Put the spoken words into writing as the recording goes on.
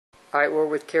All right, we're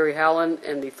with Kerry Howland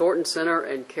in the Thornton Center,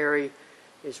 and Kerry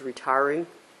is retiring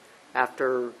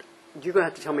after, you're going to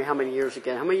have to tell me how many years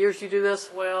again. How many years do you do this?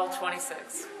 Well,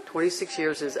 26. 26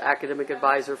 years as academic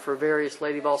advisor for various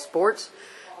Lady Vol sports.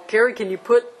 Kerry, can you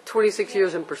put 26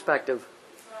 years in perspective?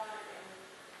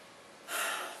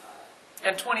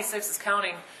 And 26 is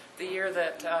counting the year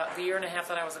and a half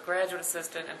that I was a graduate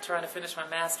assistant and trying to finish my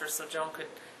master's so Joan could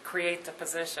create the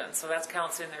position. So that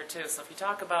counts in there too. So if you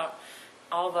talk about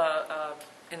all the,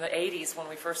 in the 80s when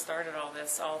we first started all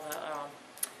this, all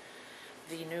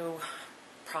the new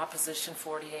Proposition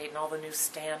 48 and all the new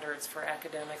standards for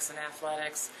academics and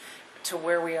athletics, to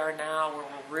where we are now, where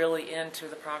we're really into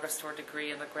the progress toward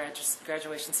degree and the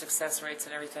graduation success rates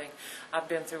and everything. I've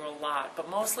been through a lot, but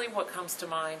mostly what comes to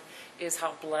mind is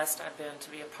how blessed I've been to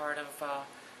be a part of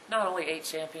not only 8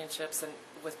 championships and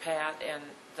with Pat and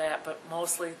that, but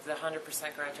mostly the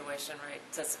 100% graduation rate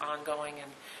that's ongoing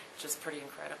and just pretty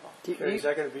incredible. Is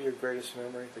that going to be your greatest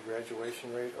memory, the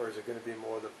graduation rate, or is it going to be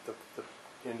more the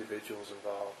individuals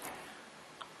involved?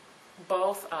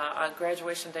 Both. On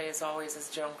graduation day is always, as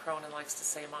Joan Cronin likes to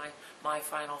say, my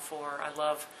Final Four. I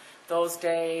love those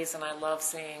days, and I love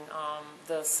seeing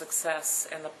the success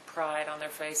and the pride on their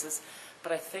faces.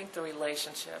 But I think the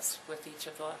relationships with each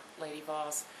of the Lady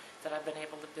Vols that I've been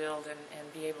able to build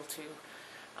and be able to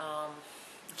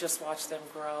just watch them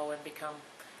grow and become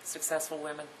successful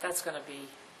women, that's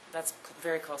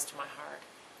very close to my heart.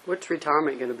 What's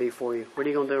retirement going to be for you? What are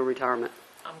you going to do in retirement?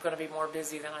 I'm going to be more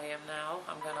busy than I am now.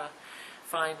 I'm going to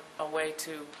find a way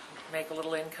to make a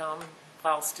little income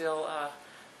while still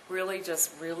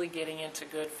really getting into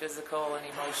good physical and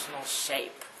emotional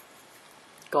shape.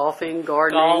 Golfing,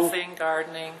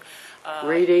 gardening,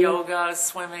 reading, yoga,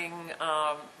 swimming,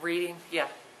 reading, yeah,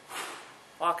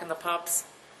 walking the pups,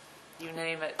 you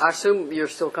name it. I assume you're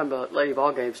still coming to Lady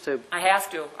Vol games too. I have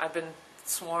to. I've been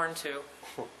sworn to.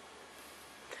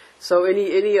 So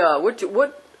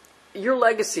what your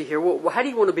legacy here, how do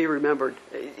you want to be remembered?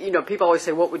 You know, people always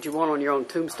say, what would you want on your own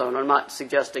tombstone? I'm not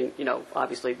suggesting,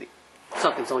 obviously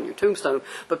something's on your tombstone,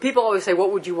 but people always say,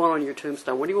 what would you want on your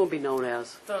tombstone? What do you want to be known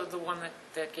as? The one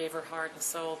that gave her heart and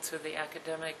soul to the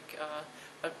academic,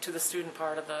 to the student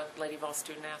part of the Lady Vol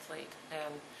student athlete,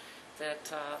 and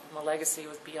that my legacy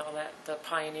would be all that, the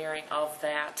pioneering of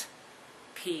that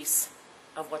piece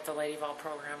of what the Lady Vol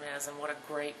program is, and what a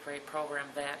great, great program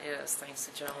that is, thanks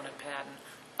to Joan and Pat and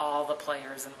all the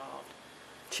players involved.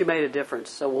 She made a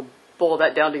difference, so we'll boil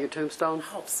that down to your tombstone? I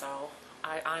hope so.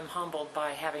 I'm humbled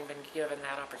by having been given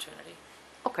that opportunity.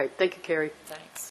 Okay, thank you, Kerry. Thanks.